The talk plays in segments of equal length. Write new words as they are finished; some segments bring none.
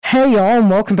Hey y'all, and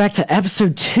welcome back to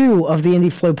episode 2 of the Indie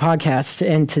Flow podcast.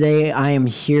 And today I'm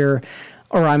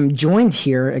joined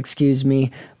here,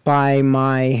 by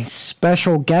my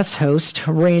special guest host,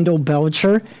 Randall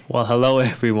Belcher. Well, hello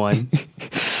everyone.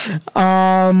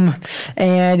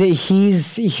 And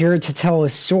he's here to tell a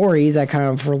story that kind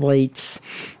of relates,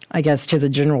 I guess, to the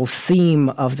general theme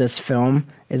of this film.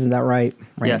 Isn't that right,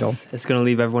 Randall? Yes, it's going to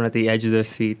leave everyone at the edge of their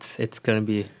seats. It's going to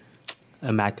be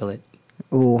immaculate.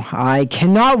 Ooh, I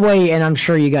cannot wait, and I'm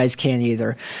sure you guys can't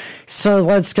either. So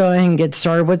let's go ahead and get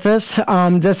started with this.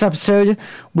 This episode,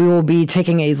 we will be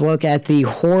taking a look at the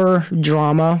horror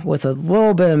drama with a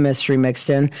little bit of mystery mixed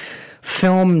in,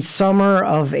 film Summer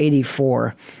of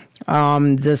 '84.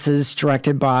 This is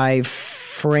directed by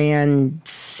Francine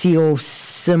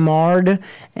Simard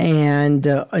and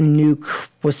Anouk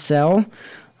Wissel.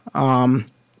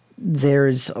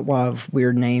 There's a lot of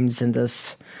weird names in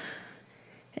this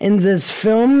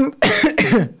film.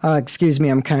 Excuse me,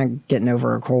 I'm kind of getting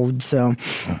over a cold, so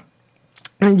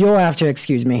you'll have to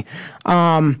excuse me.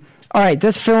 All right,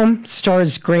 this film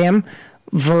stars Graham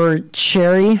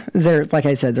Vercheri. Like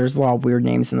I said, there's a lot of weird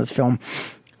names in this film.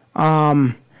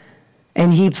 And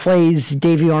he plays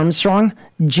Davy Armstrong,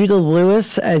 Judah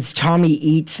Lewis as Tommy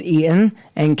Eats Eaton,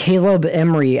 and Caleb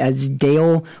Emery as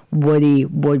Dale Woody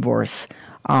Woodworth.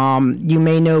 You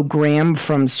may know Graham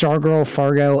from Stargirl,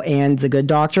 Fargo, and The Good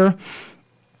Doctor,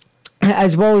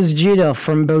 as well as Judah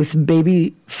from both of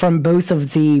the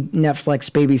Netflix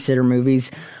Babysitter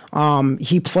movies.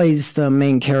 He plays the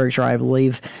main character, I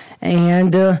believe,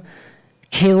 and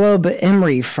Caleb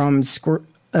Emery from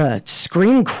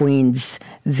Scream Queens,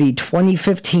 the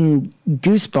 2015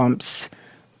 Goosebumps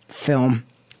film,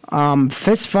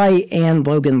 Fist Fight, and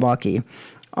Logan Lucky.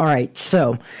 All right,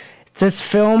 so this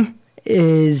film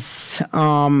is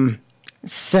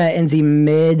set in the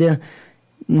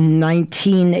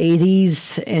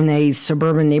mid-1980s in a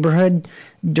suburban neighborhood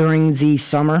during the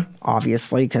summer,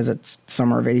 obviously, because it's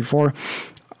summer of '84.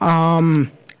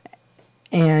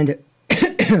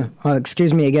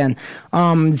 Excuse me again.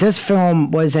 This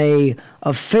film was a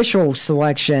official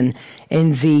selection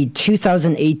in the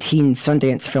 2018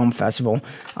 Sundance Film Festival.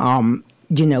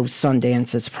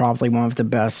 Sundance is probably one of the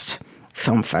best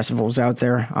film festivals out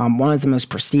there. One of the most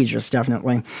prestigious,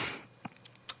 definitely.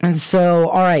 And so,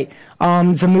 all right,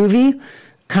 the movie,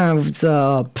 kind of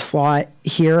the plot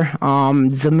here.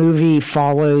 The movie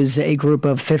follows a group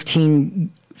of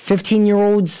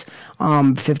 15-year-olds,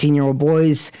 15-year-old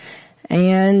boys,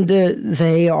 and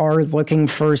they are looking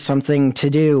for something to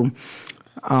do,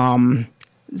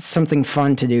 something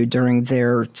fun to do during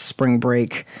their spring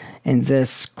break in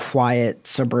this quiet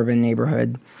suburban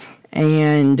neighborhood.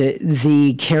 And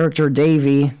the character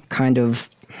Davy, kind of,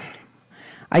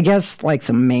 I guess, like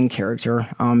the main character.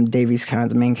 Davy's kind of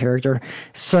the main character.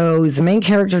 So the main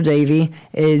character, Davy,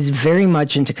 is very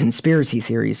much into conspiracy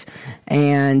theories.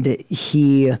 And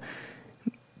he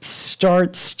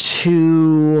starts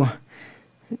to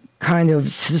kind of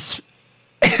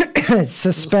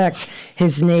suspect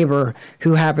his neighbor,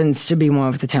 who happens to be one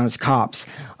of the town's cops,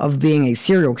 of being a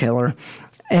serial killer.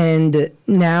 And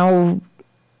now,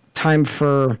 time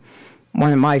for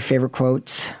one of my favorite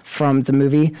quotes from the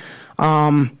movie.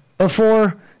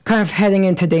 Before kind of heading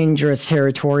into dangerous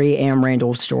territory and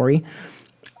Randall's story.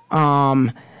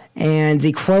 And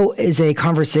the quote is a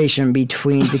conversation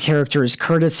between the characters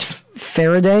Curtis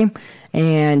Faraday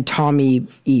and Tommy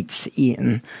Eats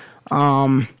Eaton.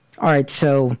 All right,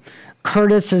 so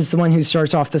Curtis is the one who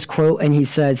starts off this quote, and he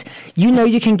says, "You know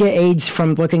you can get AIDS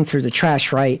from looking through the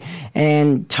trash, right?"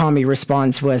 And Tommy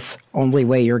responds with, "Only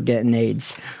way you're getting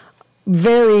AIDS."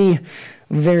 Very,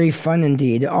 very fun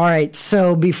indeed. All right,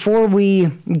 so before we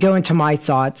go into my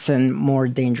thoughts and more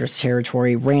dangerous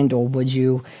territory, Randall, would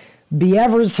you be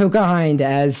ever so kind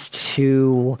as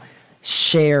to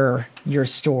share your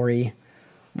story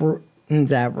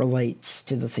that relates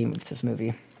to the theme of this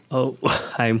movie? Oh,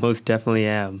 I most definitely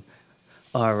am.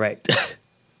 All right.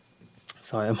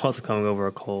 Sorry, I'm also coming over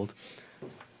a cold.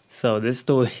 So this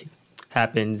story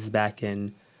happens back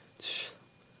in,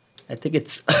 I think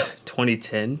it's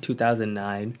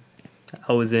 2009.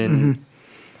 I was in the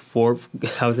 4th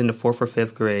or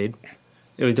 5th grade.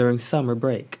 It was during summer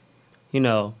break.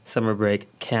 Summer break,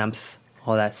 camps,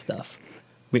 all that stuff.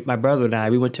 My brother and I,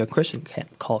 we went to a Christian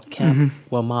camp called Camp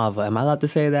Wilmava. Am I allowed to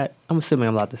say that? I'm assuming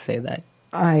I'm allowed to say that.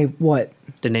 What?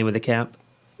 The name of the camp?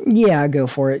 Yeah, go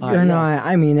for it. You're not.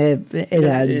 I mean, it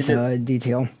adds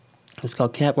detail. It's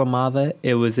called Camp Wilmava.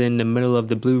 It was in the middle of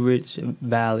the Blue Ridge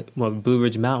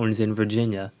Mountains in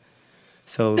Virginia.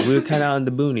 So we were kind of on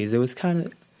the boonies. It's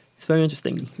very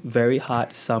interesting. Very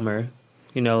hot summer.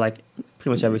 like pretty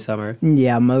much every summer.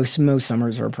 Yeah, most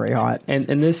summers are pretty hot. And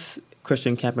this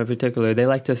Christian camp in particular, they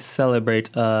like to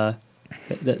celebrate. They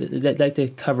like to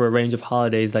cover a range of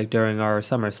holidays like during our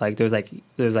summers. Like there's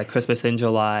like Christmas in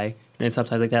July, and then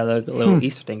sometimes like they have a little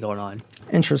Easter thing going on.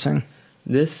 Interesting.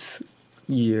 This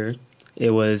year, it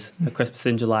was a Christmas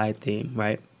in July theme,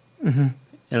 right? Mm-hmm.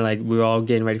 And like we were all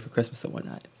getting ready for Christmas and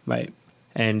whatnot, right?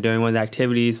 And during one of the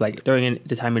activities, like during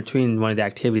the time between one of the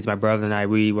activities, my brother and I,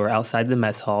 we were outside the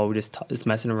mess hall, we just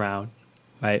messing around,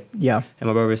 right? Yeah. And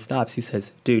my brother stops. He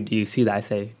says, "Dude, do you see that?" I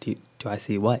say, "Do I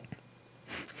see what?"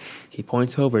 He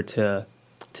points over to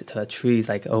trees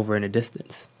like over in the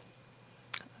distance.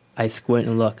 I squint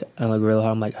and look real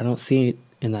hard. I'm like, I don't see it,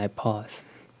 and I pause.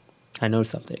 I know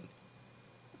something.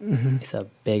 Mm-hmm. It's a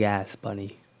big ass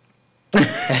bunny.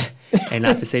 And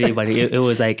not to say to anybody, it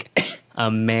was like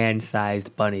a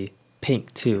man-sized bunny,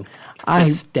 pink too.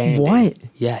 Just standing. What?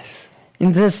 Yes.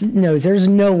 And there's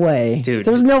no way. Dude.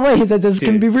 There's no way that this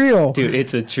can be real. Dude,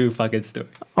 it's a true fucking story.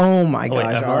 Oh my Wait,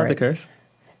 gosh. am I All allowed right. to curse?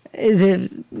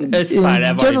 It's fine,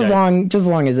 I've just already as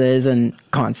long as it isn't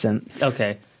constant.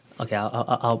 Okay,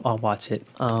 I'll watch it.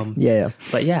 Yeah.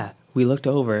 But yeah, we looked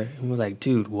over and we're like,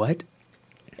 dude, what?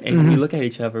 And we look at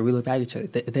each other, we look back at each other,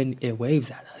 then it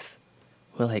waves at us.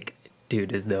 We're like, dude,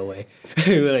 there's no way.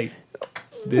 We're like,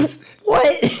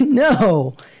 What?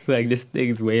 No. we're like, this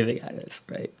thing's waving at us,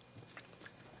 right?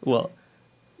 Well,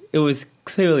 it was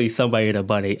clearly somebody in a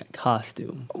bunny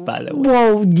costume, by the way.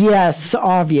 Well, yes,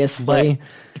 obviously. But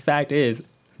the fact is,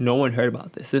 no one heard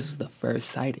about this. This was the first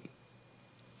sighting,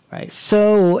 right?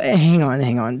 So hang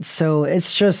on. So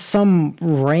it's just some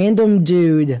random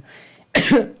dude,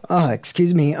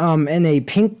 excuse me, in a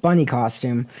pink bunny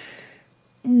costume,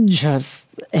 just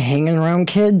hanging around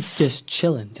kids. Just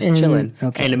chilling.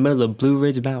 Okay. In the middle of Blue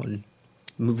Ridge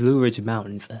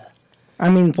Mountains. I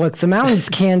mean, look, the mountains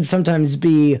can sometimes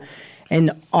be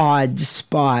an odd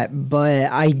spot, but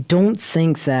I don't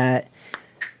think that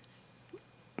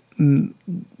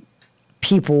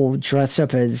people dress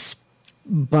up as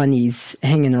bunnies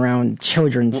hanging around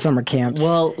children's summer camps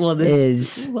Well,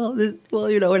 is...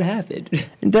 you know what happened.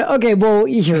 Okay, well,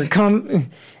 here, come...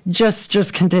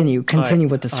 Just continue. Continue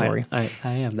with the story. I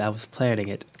am. I was planning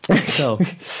it. So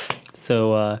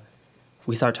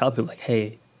we start telling people, like, hey,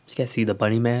 did you guys see the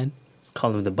bunny man?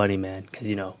 Call him the bunny man, because,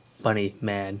 bunny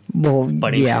man. Well,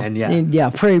 bunny man, yeah. Yeah,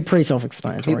 pretty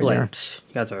self-explanatory People there. like,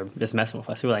 you guys are just messing with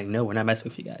us. We were like, no, we're not messing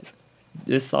with you guys.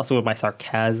 This is also when my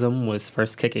sarcasm was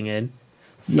first kicking in.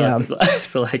 So, Yeah.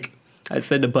 So like, I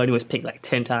said the bunny was pink like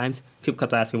 10 times. People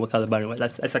kept asking me what color the bunny was.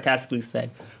 I sarcastically said,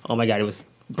 oh my God, it was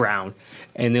brown.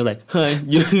 And they're like, huh,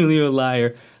 you're a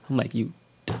liar. I'm like, you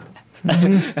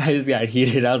dumbass. I just got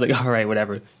heated. I was like, all right,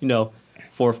 whatever.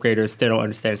 Fourth graders, they don't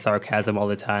understand sarcasm all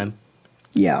the time.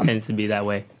 Yeah. Tends to be that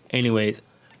way. Anyways,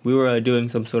 we were doing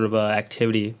some sort of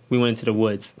activity. We went into the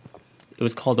woods. It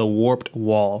was called a warped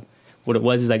wall. What it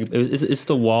was is like, it's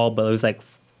the wall, but it was like,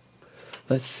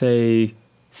 let's say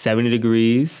 70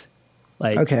 degrees.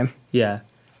 Like, Okay. yeah.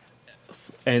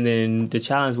 And then the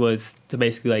challenge was to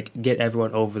basically like get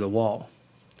everyone over the wall.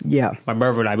 Yeah. My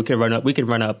brother and I, we could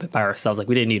run up by ourselves. Like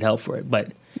we didn't need help for it,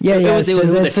 but Yeah, it yeah, was so a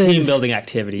this team is- building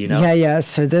activity, Yeah.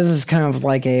 So this is kind of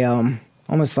like a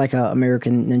almost like a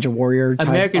American Ninja Warrior type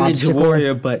American Ninja obstacle.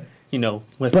 Warrior, but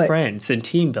with But- friends and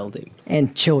team building.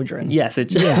 And children. Yes, and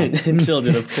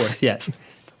children, of course. Yes,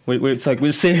 it's like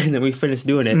we're sitting and we finished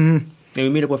doing it, Mm-hmm. and we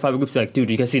meet up with other groups. Like, dude,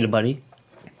 you guys see the bunny?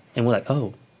 And we're like,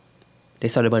 oh, they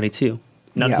saw the bunny too.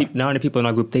 Now, Yeah. now the people in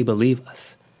our group, they believe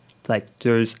us. Like,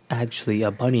 there's actually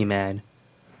a bunny man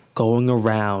going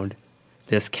around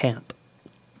this camp.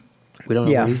 We don't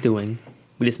know Yeah. what he's doing.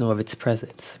 We just know of its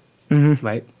presence, Mm-hmm.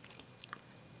 right?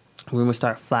 We're gonna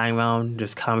start flying around.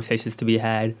 There's conversations to be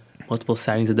had. Multiple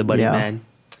sightings of the bunny Yeah. man.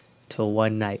 Till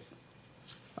one night,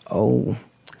 Oh.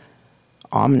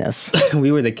 Ominous.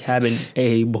 we were the cabin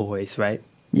A boys, right?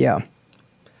 Yeah.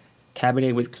 Cabin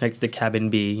A was connected to cabin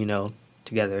B,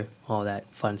 together, all that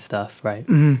fun stuff, right?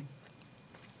 Mm-hmm.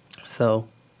 So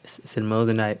it's in the middle of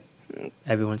the night,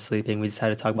 everyone's sleeping. We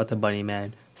decided to talk about the bunny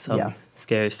man. Some Yeah.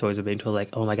 scary stories are being told, like,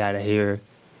 oh my God, I hear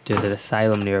there's an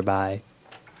asylum nearby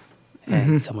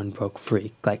and someone broke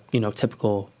free. Like,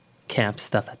 typical camp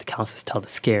stuff that the counselors tell to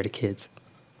scare the kids.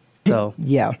 So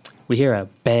Yeah. we hear a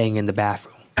bang in the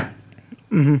bathroom,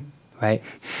 right?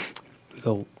 We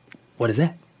go, what is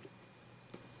that?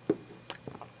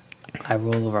 I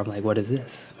roll over, I'm like, what is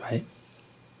this, right?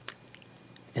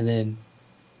 And then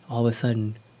all of a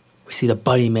sudden, we see the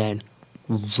bunny man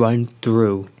run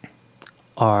through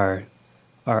our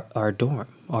dorm,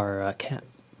 our camp,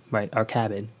 right, our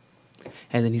cabin.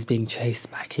 And then he's being chased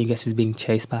by, can you guess who's being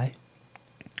chased by?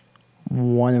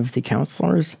 one of the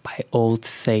counselors? By old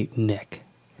Saint Nick.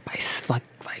 By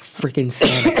freaking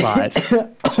Santa Claus.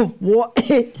 What?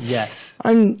 Yes.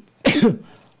 And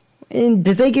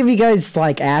did they give you guys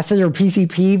like acid or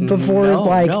PCP before?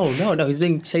 No. He's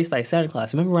being chased by Santa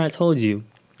Claus. Remember when I told you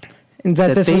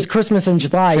that this was Christmas in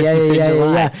July?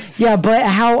 Yeah. But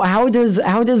how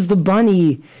does the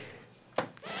bunny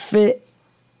fit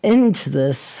into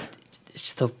this?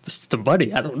 It's just a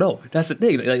bunny. I don't know. That's the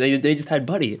thing. Like, they just had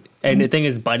Bunny, and the thing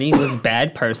is, Bunny was a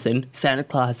bad person. Santa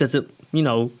Claus doesn't,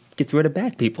 gets rid of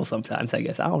bad people sometimes. I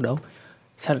guess I don't know.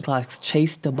 Santa Claus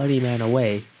chased the bunny man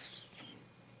away,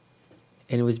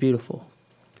 and it was beautiful.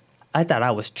 I thought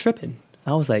I was tripping.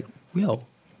 I was like, yo.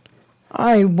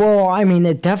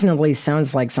 It definitely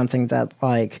sounds like something that,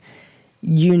 like,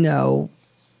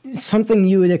 something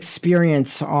you would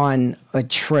experience on a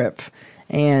trip,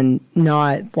 and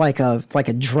not like a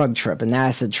drug trip, an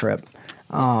acid trip.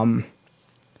 That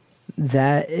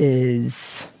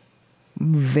is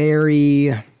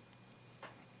very,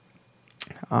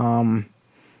 yeah.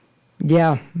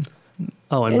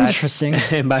 Oh, and interesting.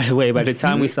 And by the way, by the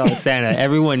time we saw Santa,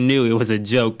 everyone knew it was a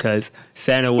joke because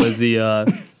Santa was the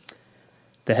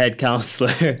head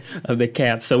counselor of the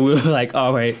camp. So we were like,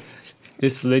 all right,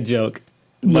 this is a joke.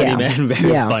 Bunny Man,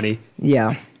 very funny.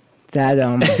 Yeah. That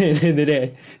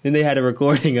then they had a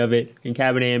recording of it, and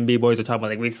Cabin A and B boys were talking about,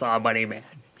 like, we saw Bunny Man.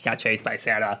 He got chased by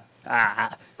Santa.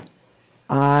 That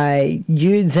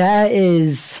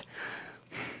is,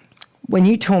 when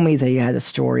you told me that you had a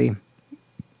story,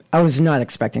 I was not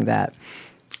expecting that.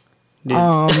 Dude,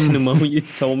 the moment you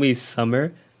told me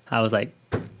summer, I was like,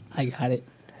 I got it.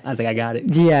 I got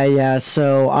it. Yeah.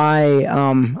 So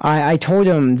I told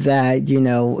him that,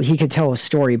 he could tell a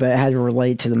story, but it had to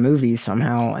relate to the movie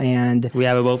somehow. And we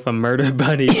have it both from Murder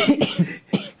Bunny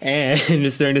and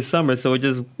it's during the summer, so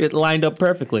it lined up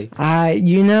perfectly. That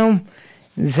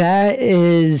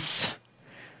is,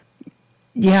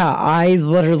 I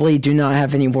literally do not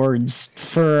have any words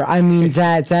for,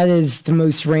 that is the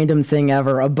most random thing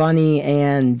ever. A bunny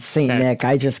and Saint Nick.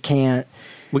 I just can't.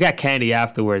 We got candy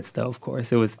afterwards, though. Of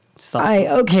course, it was.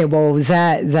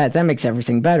 That makes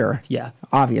everything better. Yeah,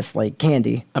 obviously,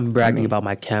 candy. I'm bragging about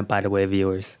my camp, by the way,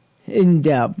 viewers. And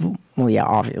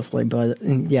obviously, but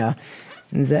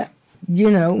that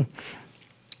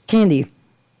candy.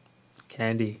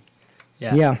 Candy,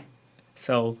 yeah.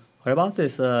 So, what about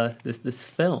this this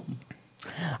film?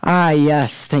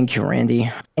 Yes, thank you, Randy.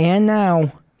 And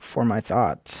now for my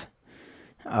thoughts.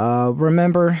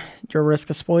 Remember, your risk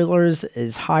of spoilers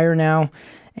is higher now,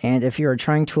 and if you're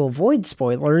trying to avoid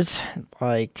spoilers,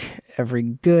 like every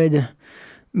good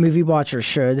movie watcher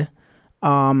should,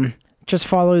 just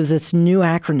follow this new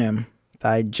acronym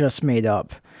that I just made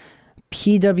up.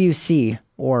 PWC,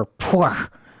 or PWC.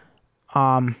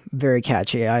 Very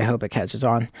catchy. I hope it catches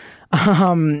on.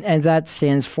 And that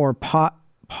stands for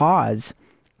pause.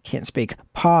 Can't speak.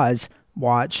 Pause,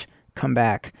 watch, come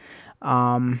back.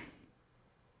 All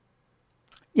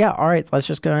right, let's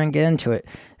just go ahead and get into it.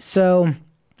 So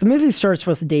the movie starts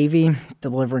with Davy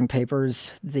delivering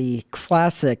papers, the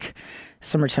classic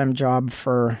summertime job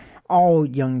for all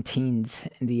young teens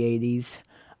in the 80s,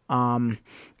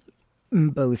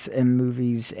 both in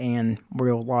movies and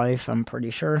real life, I'm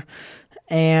pretty sure.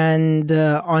 And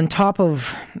on top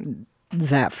of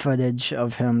that footage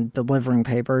of him delivering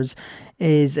papers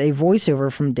is a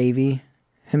voiceover from Davy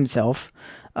himself,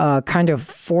 kind of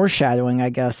foreshadowing, I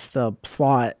guess, the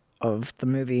plot of the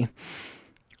movie.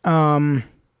 And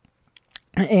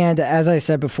as I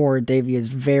said before, Davy is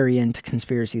very into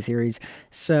conspiracy theories.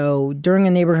 So during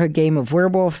a neighborhood game of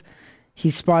werewolf, he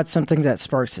spots something that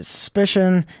sparks his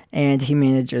suspicion, and he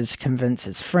manages to convince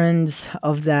his friends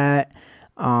of that.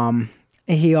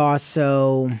 He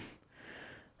also,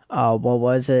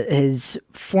 his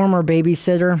former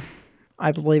babysitter,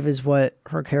 I believe is what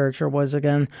her character was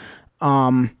again.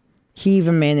 He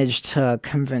even managed to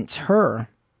convince her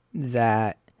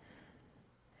that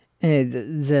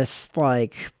this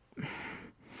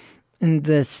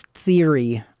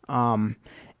theory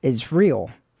is real,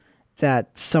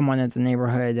 that someone in the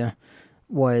neighborhood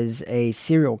was a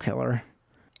serial killer.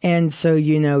 And so,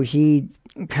 he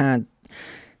kind of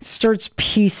starts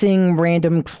piecing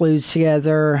random clues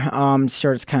together,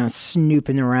 starts kind of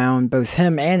snooping around, both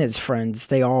him and his friends.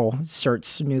 They all start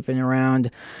snooping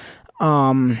around.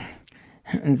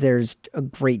 There's a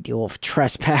great deal of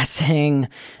trespassing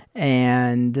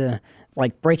and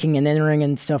breaking and entering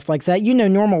and stuff like that.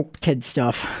 Normal kid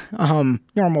stuff.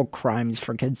 Normal crimes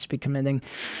for kids to be committing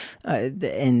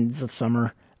in the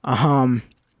summer.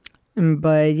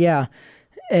 But yeah,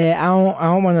 I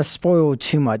don't want to spoil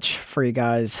too much for you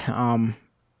guys.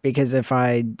 because if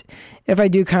I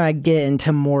do kind of get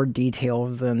into more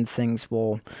details, then things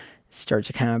will start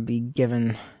to kind of be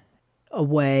given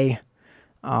away,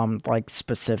 like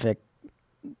specific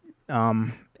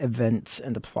events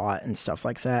in the plot and stuff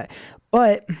like that.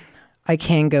 But I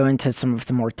can go into some of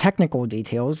the more technical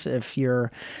details if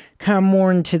you're kind of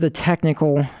more into the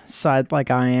technical side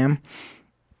like I am.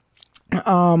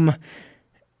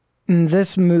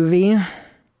 This movie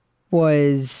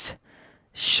was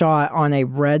shot on a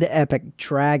Red Epic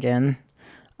Dragon.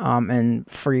 And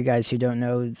for you guys who don't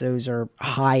know, those are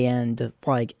high-end,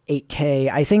 like 8K.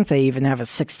 I think they even have a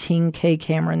 16K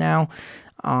camera now.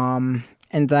 And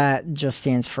that just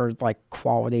stands for like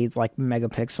quality, like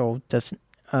megapixel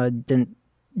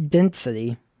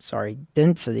density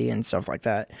and stuff like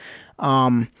that.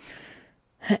 And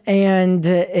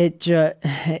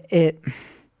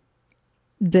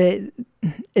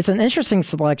it's an interesting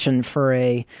selection for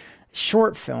a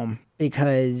short film,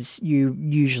 because you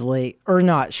usually, or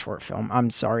not short film, I'm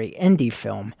sorry, indie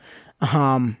film.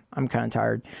 I'm kind of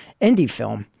tired. Indie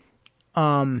film.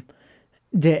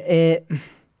 It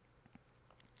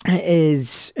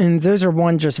is, and those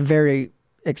are just very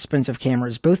expensive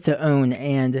cameras, both to own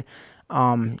and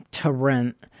to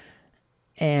rent.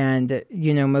 And,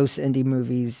 most indie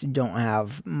movies don't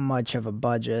have much of a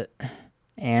budget.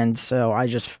 And so I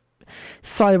just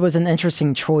thought it was an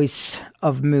interesting choice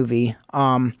of movie.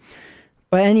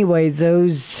 But anyway,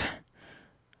 those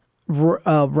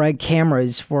Red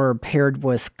cameras were paired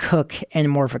with Cooke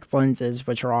anamorphic lenses,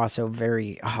 which are also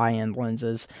very high-end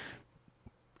lenses.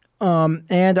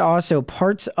 And also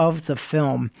parts of the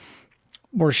film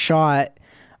were shot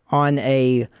on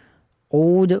a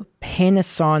old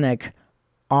Panasonic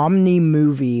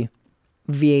OmniMovie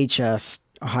VHS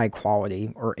high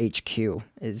quality, or HQ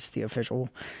is the official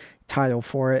title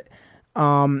for it.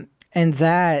 And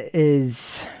that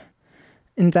just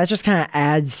kind of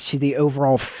adds to the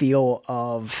overall feel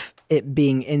of it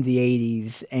being in the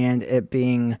 80s and it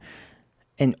being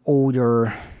an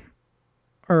older,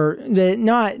 or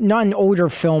not an older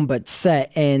film, but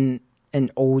set in an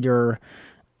older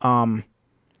time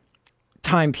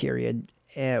period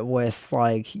with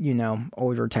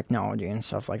older technology and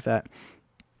stuff like that.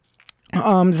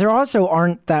 There also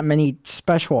aren't that many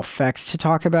special effects to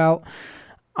talk about.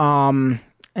 And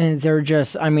they're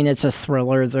just, it's a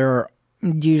thriller. There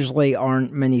usually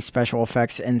aren't many special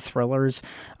effects in thrillers.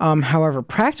 However,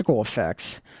 practical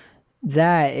effects,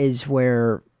 that is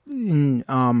where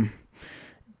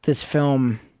this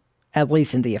film, at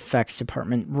least in the effects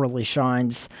department, really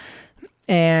shines.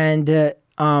 And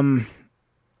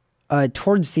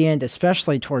towards the end,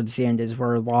 especially towards the end, is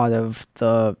where a lot of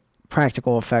the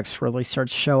practical effects really start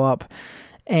to show up.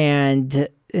 And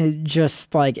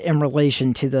just like in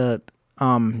relation to the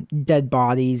dead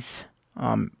bodies,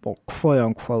 quote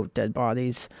unquote dead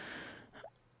bodies,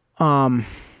 and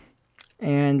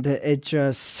it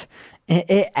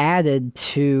added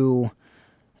to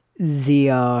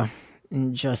the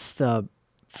just the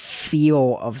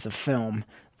feel of the film.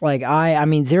 Like,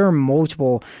 there are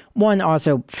multiple,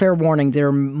 also, fair warning, there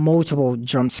are multiple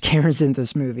jump scares in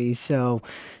this movie, so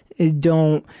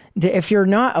if you're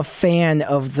not a fan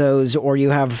of those, or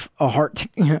you have a heart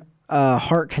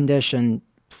condition,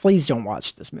 please don't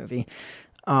watch this movie.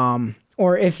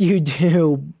 Or if you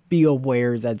do, be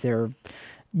aware that there are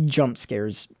jump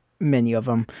scares, many of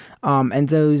them. And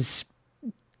those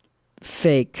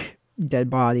fake dead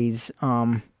bodies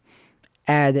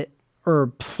add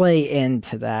or play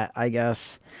into that, I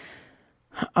guess.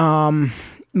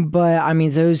 But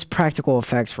those practical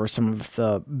effects were some of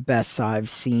the best I've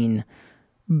seen,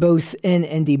 both in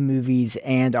indie movies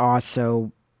and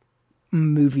also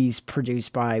movies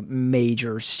produced by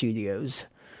major studios.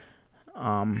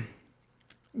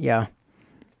 Yeah.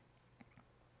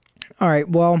 All right,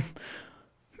 well,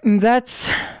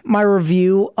 that's my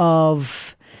review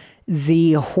of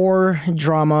the horror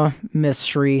drama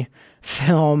mystery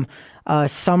film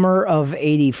Summer of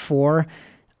 '84,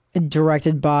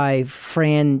 directed by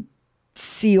Francine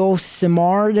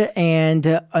Simard and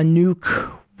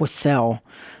Anouk Wassell.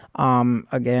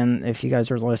 Again, if you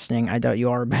guys are listening, I doubt you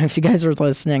are, but if you guys are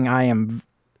listening, I am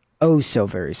oh so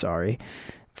very sorry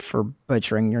for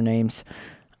butchering your names.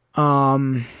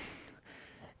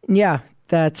 Yeah,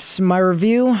 that's my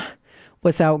review.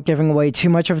 Without giving away too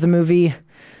much of the movie,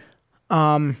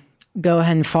 go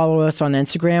ahead and follow us on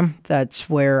Instagram. That's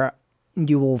where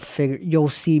you'll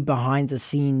see behind the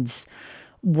scenes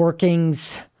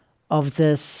workings of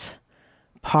this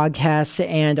podcast,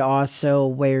 and also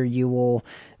where you will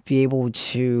be able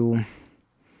to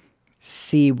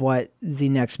see what the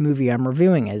next movie I'm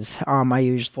reviewing is. I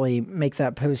usually make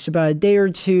that post about a day or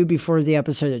two before the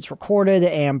episode is recorded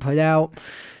and put out.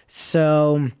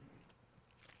 So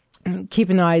keep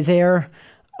an eye there.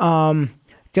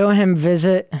 Go ahead and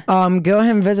visit our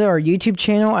YouTube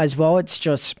channel as well. It's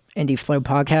just Indie Flow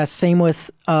Podcast. Same with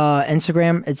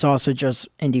Instagram. It's also just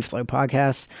Indie Flow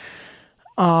Podcast.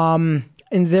 And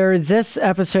this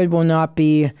episode will not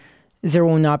be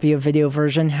a video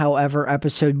version. However,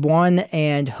 episode 1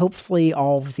 and hopefully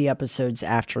all of the episodes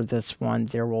after this one,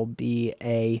 there will be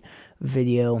a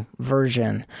video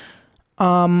version.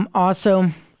 Also,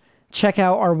 check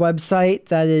out our website.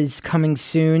 That is coming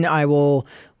soon. I will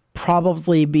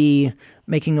probably be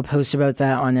making a post about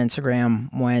that on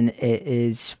Instagram when it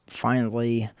is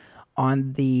finally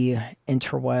on the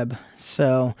interweb.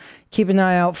 So keep an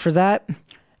eye out for that.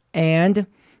 And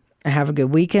have a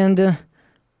good weekend.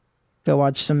 Go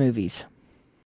watch some movies.